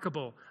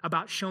remarkable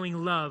about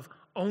showing love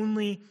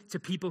only to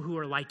people who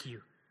are like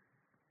you.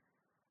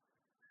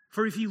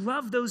 For if you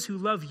love those who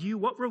love you,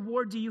 what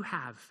reward do you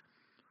have?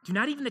 Do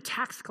not even the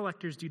tax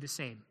collectors do the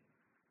same?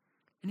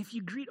 And if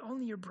you greet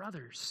only your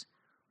brothers,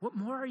 what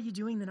more are you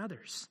doing than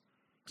others?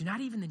 Do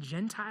not even the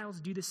Gentiles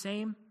do the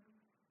same?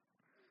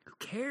 Who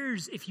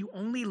cares if you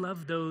only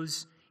love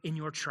those in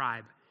your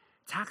tribe?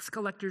 Tax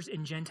collectors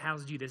and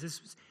Gentiles do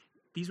this.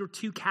 These were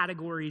two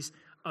categories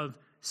of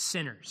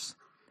sinners,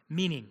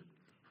 meaning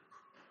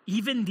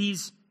even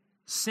these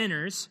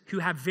sinners who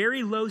have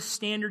very low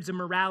standards of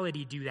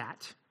morality do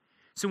that.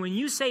 So when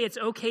you say it's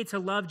okay to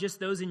love just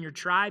those in your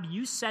tribe,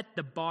 you set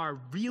the bar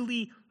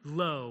really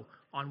low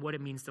on what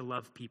it means to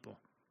love people.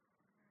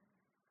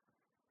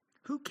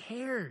 Who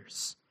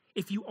cares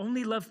if you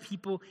only love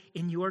people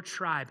in your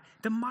tribe?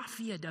 The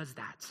mafia does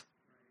that.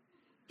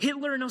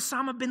 Hitler and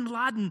Osama bin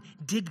Laden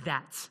did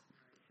that.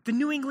 The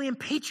New England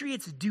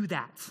Patriots do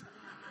that.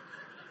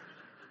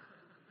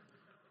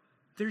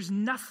 There's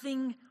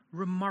nothing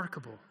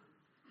remarkable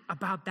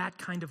about that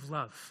kind of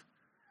love.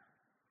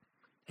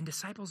 And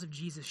disciples of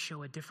Jesus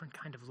show a different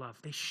kind of love.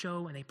 They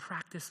show and they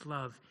practice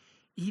love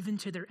even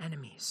to their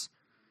enemies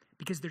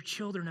because they're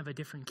children of a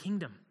different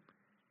kingdom.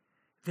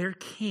 Their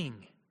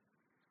king,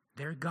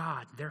 their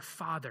God, their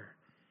Father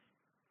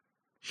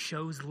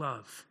shows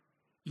love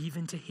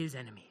even to his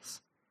enemies.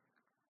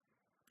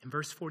 In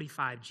verse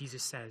 45,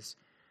 Jesus says,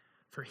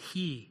 for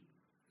he,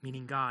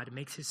 meaning God,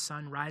 makes his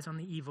sun rise on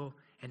the evil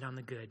and on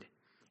the good,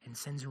 and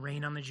sends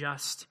rain on the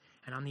just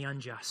and on the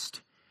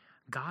unjust.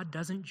 God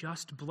doesn't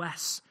just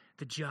bless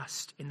the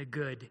just and the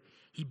good.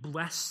 He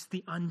blesses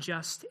the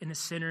unjust and the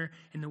sinner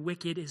and the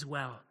wicked as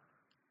well.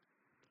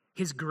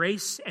 His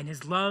grace and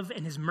his love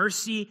and his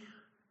mercy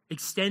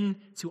extend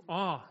to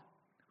all,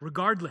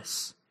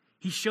 regardless.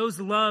 He shows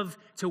love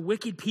to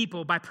wicked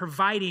people by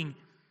providing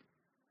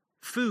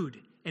food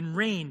and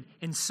rain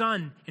and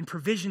sun and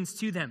provisions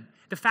to them.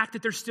 The fact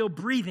that they're still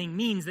breathing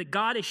means that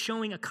God is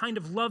showing a kind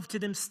of love to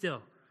them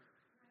still.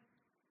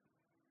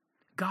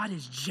 God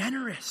is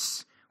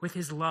generous with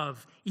his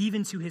love,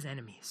 even to his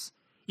enemies,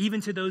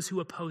 even to those who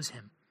oppose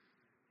him.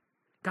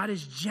 God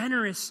is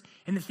generous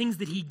in the things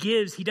that he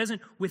gives. He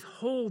doesn't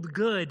withhold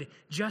good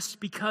just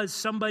because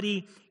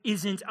somebody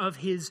isn't of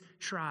his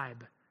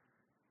tribe.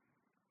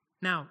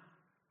 Now,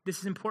 this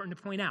is important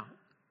to point out.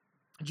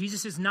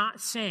 Jesus is not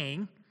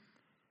saying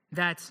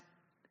that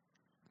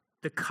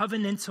the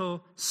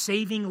covenantal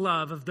saving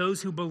love of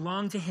those who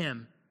belong to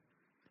him,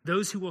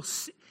 those who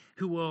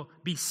will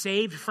be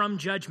saved from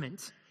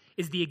judgment,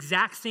 is the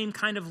exact same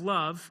kind of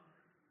love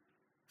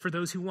for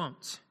those who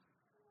won't.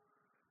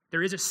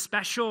 There is a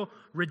special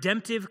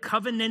redemptive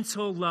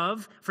covenantal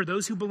love for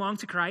those who belong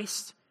to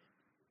Christ.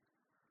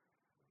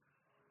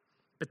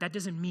 But that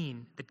doesn't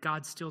mean that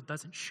God still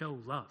doesn't show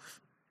love.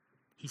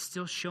 He's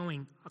still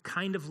showing a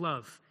kind of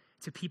love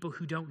to people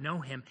who don't know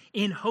him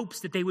in hopes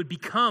that they would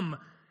become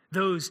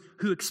those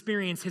who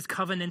experience his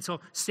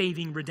covenantal,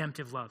 saving,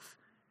 redemptive love.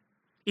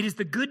 It is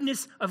the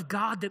goodness of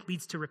God that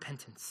leads to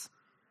repentance,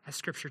 as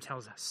Scripture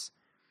tells us.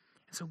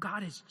 And so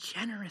God is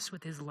generous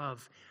with his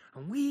love,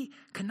 and we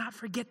cannot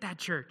forget that,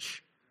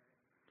 church.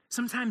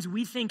 Sometimes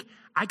we think,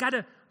 I got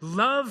to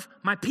love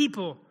my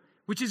people,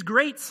 which is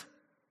great.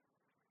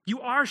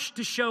 You are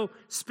to show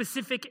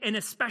specific and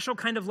a special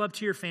kind of love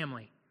to your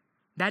family.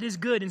 That is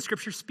good, and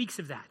Scripture speaks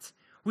of that.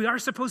 We are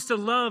supposed to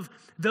love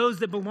those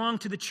that belong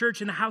to the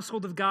church and the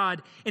household of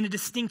God in a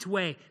distinct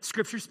way.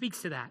 Scripture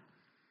speaks to that.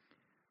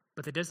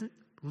 But that doesn't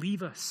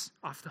leave us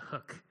off the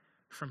hook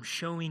from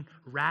showing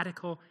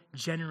radical,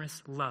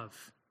 generous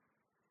love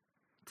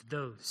to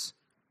those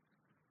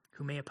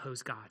who may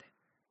oppose God,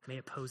 may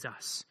oppose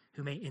us,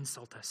 who may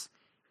insult us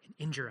and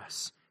injure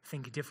us,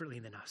 think differently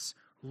than us,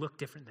 look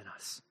different than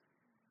us.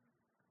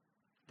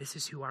 This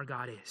is who our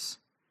God is.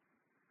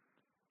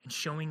 And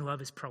showing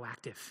love is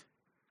proactive.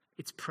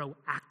 It's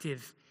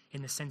proactive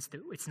in the sense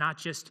that it's not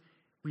just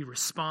we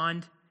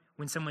respond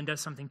when someone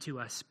does something to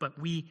us, but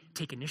we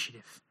take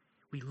initiative.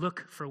 We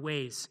look for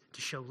ways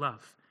to show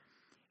love.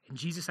 And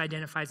Jesus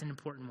identifies an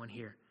important one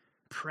here.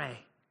 Pray.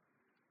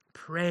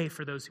 Pray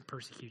for those who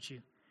persecute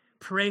you.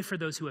 Pray for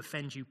those who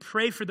offend you.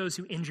 Pray for those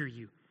who injure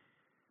you.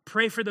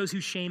 Pray for those who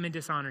shame and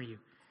dishonor you.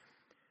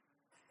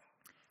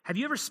 Have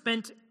you ever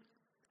spent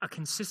a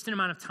consistent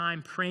amount of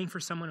time praying for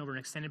someone over an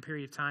extended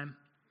period of time?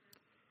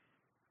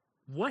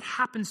 What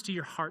happens to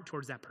your heart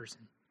towards that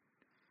person?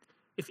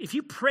 If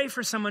you pray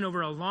for someone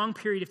over a long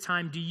period of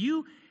time, do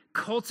you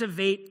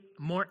cultivate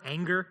more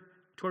anger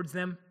towards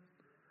them?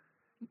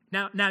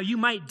 Now you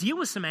might deal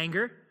with some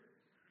anger,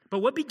 but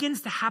what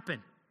begins to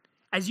happen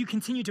as you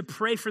continue to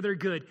pray for their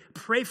good,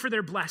 pray for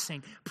their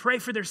blessing, pray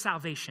for their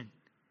salvation?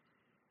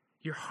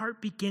 Your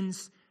heart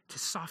begins to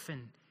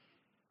soften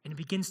and it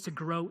begins to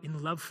grow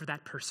in love for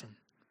that person.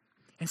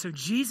 And so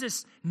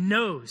Jesus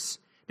knows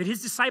that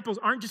his disciples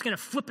aren't just going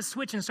to flip a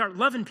switch and start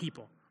loving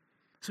people.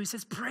 So he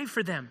says, pray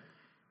for them.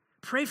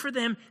 Pray for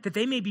them that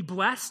they may be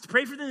blessed.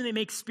 Pray for them that they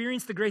may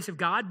experience the grace of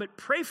God, but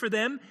pray for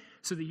them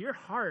so that your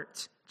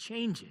heart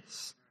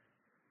changes.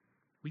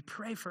 We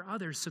pray for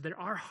others so that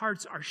our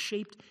hearts are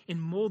shaped and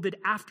molded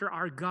after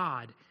our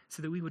God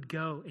so that we would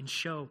go and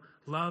show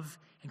love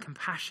and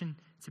compassion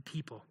to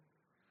people.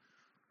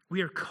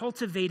 We are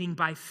cultivating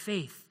by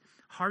faith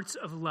hearts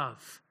of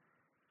love,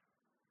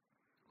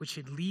 which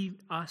should lead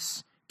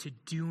us to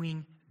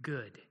doing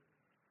good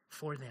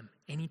for them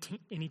any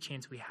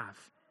chance we have.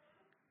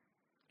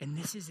 And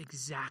this is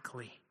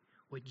exactly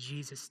what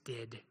Jesus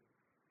did.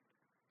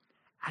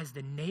 As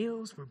the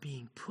nails were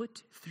being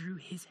put through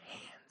his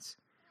hands,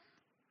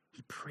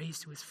 he prays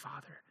to his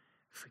Father,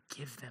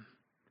 forgive them,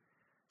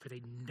 for they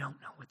don't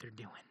know what they're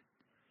doing.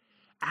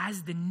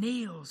 As the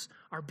nails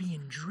are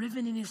being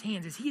driven in his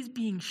hands, as he is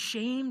being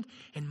shamed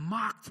and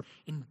mocked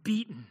and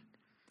beaten,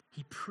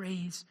 he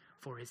prays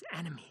for his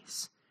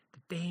enemies,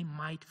 that they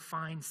might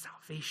find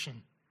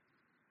salvation.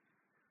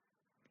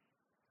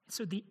 And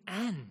so the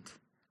end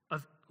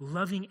of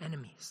loving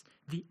enemies,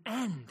 the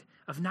end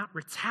of not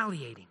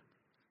retaliating,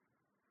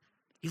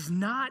 is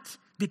not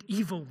that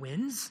evil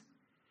wins.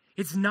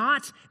 It's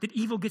not that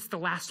evil gets the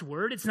last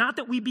word. It's not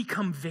that we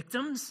become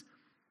victims.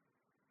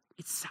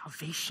 It's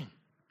salvation.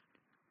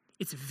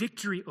 It's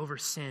victory over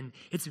sin.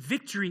 It's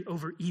victory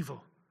over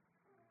evil.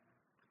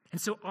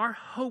 And so our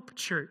hope,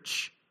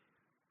 church,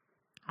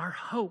 our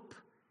hope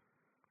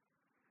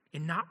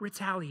in not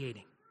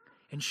retaliating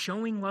and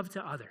showing love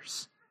to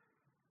others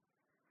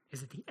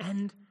is at the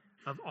end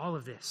of all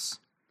of this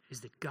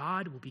is that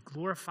God will be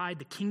glorified,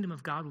 the kingdom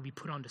of God will be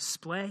put on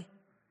display,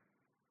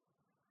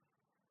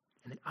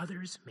 and that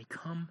others may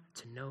come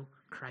to know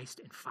Christ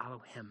and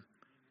follow him.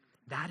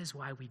 That is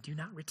why we do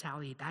not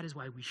retaliate. That is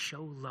why we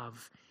show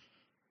love.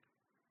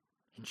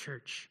 In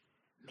church,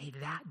 may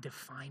that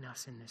define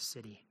us in this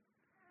city.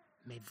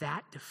 May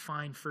that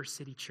define First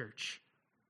City Church.